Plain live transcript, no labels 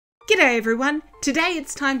G'day everyone, today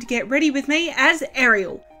it's time to get ready with me as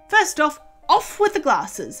Ariel. First off with the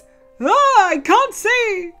glasses. Ah, I can't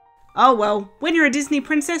see! Oh well, when you're a Disney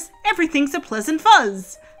princess, everything's a pleasant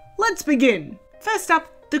fuzz. Let's begin. First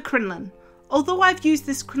up, the crinoline. Although I've used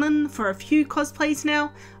this crinoline for a few cosplays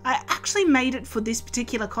now, I actually made it for this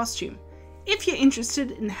particular costume. If you're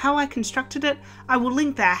interested in how I constructed it, I will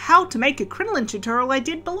link the how to make a crinoline tutorial I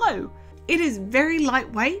did below. It is very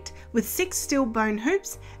lightweight with 6 steel bone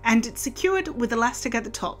hoops and it's secured with elastic at the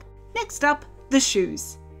top. Next up, the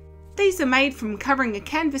shoes. These are made from covering a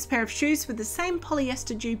canvas pair of shoes with the same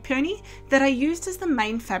polyester jute peony that I used as the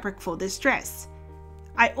main fabric for this dress.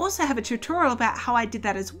 I also have a tutorial about how I did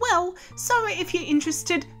that as well, so if you're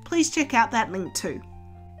interested, please check out that link too.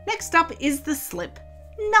 Next up is the slip.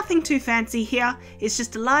 Nothing too fancy here, it's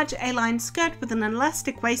just a large A-line skirt with an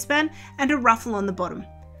elastic waistband and a ruffle on the bottom.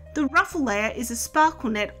 The ruffle layer is a sparkle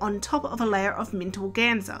net on top of a layer of mint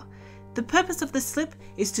organza. The purpose of the slip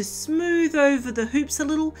is to smooth over the hoops a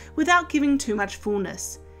little without giving too much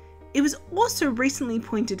fullness. It was also recently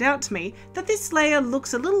pointed out to me that this layer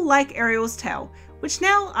looks a little like Ariel's tail, which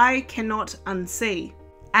now I cannot unsee.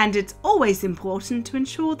 And it's always important to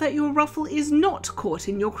ensure that your ruffle is not caught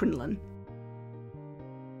in your crinoline.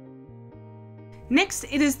 Next,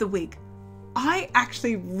 it is the wig. I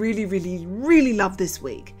actually really love this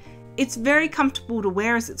wig. It's very comfortable to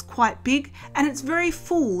wear as it's quite big, and it's very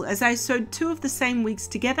full as I sewed 2 of the same wigs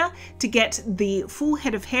together to get the full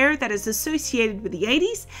head of hair that is associated with the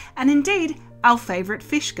 80s and indeed our favourite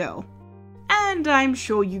fish girl. And I'm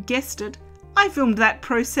sure you guessed it, I filmed that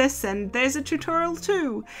process and there's a tutorial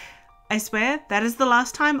too. I swear that is the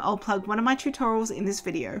last time I'll plug one of my tutorials in this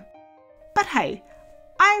video. But hey,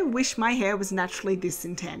 I wish my hair was naturally this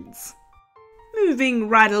intense. Moving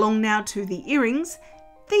right along now to the earrings.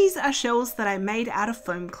 These are shells that I made out of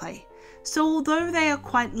foam clay, so although they are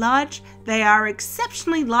quite large, they are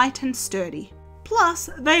exceptionally light and sturdy. Plus,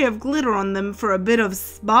 they have glitter on them for a bit of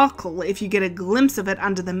sparkle if you get a glimpse of it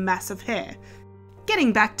under the mass of hair.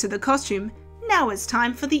 Getting back to the costume, now it's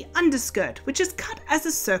time for the underskirt, which is cut as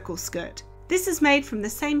a circle skirt. This is made from the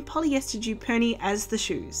same polyester jute peony as the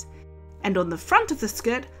shoes. And on the front of the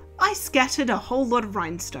skirt, I scattered a whole lot of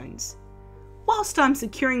rhinestones. Whilst I'm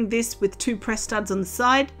securing this with 2 press studs on the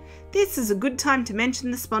side, this is a good time to mention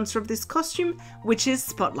the sponsor of this costume, which is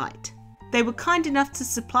Spotlight. They were kind enough to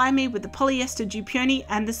supply me with the polyester jute peony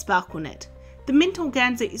and the sparkle net. The mint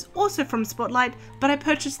organza is also from Spotlight, but I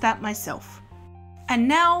purchased that myself. And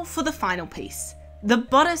now for the final piece, the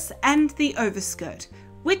bodice and the overskirt,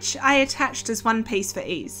 which I attached as one piece for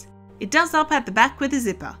ease. It does up at the back with a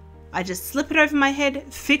zipper. I just slip it over my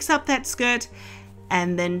head, fix up that skirt,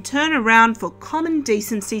 and then turn around for common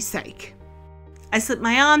decency's sake. I slip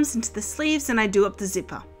my arms into the sleeves and I do up the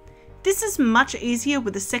zipper. This is much easier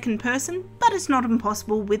with a second person, but it's not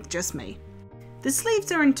impossible with just me. The sleeves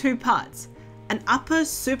are in 2 parts, an upper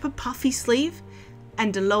super puffy sleeve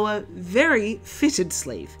and a lower very fitted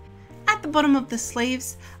sleeve. At the bottom of the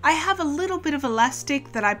sleeves, I have a little bit of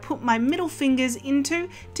elastic that I put my middle fingers into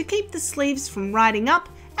to keep the sleeves from riding up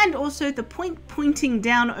and also the point pointing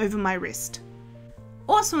down over my wrist.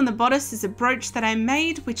 Also on the bodice is a brooch that I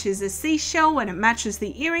made, which is a seashell and it matches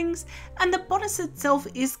the earrings, and the bodice itself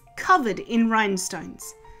is covered in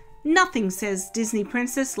rhinestones. Nothing says Disney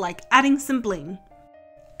princess like adding some bling.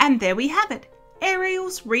 And there we have it,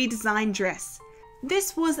 Ariel's redesigned dress.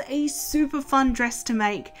 This was a super fun dress to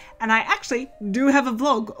make, and I actually do have a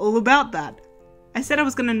vlog all about that. I said I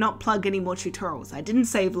was going to not plug any more tutorials, I didn't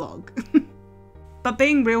say vlog. But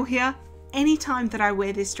being real here, anytime that I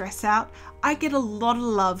wear this dress out, I get a lot of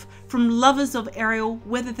love from lovers of Ariel,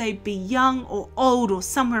 whether they be young or old or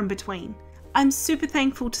somewhere in between. I'm super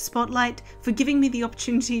thankful to Spotlight for giving me the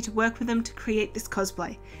opportunity to work with them to create this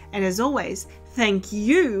cosplay. And as always, thank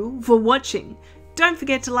you for watching. Don't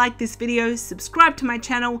forget to like this video, subscribe to my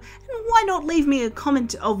channel, and why not leave me a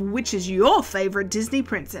comment of which is your favourite Disney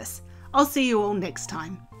princess. I'll see you all next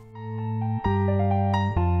time.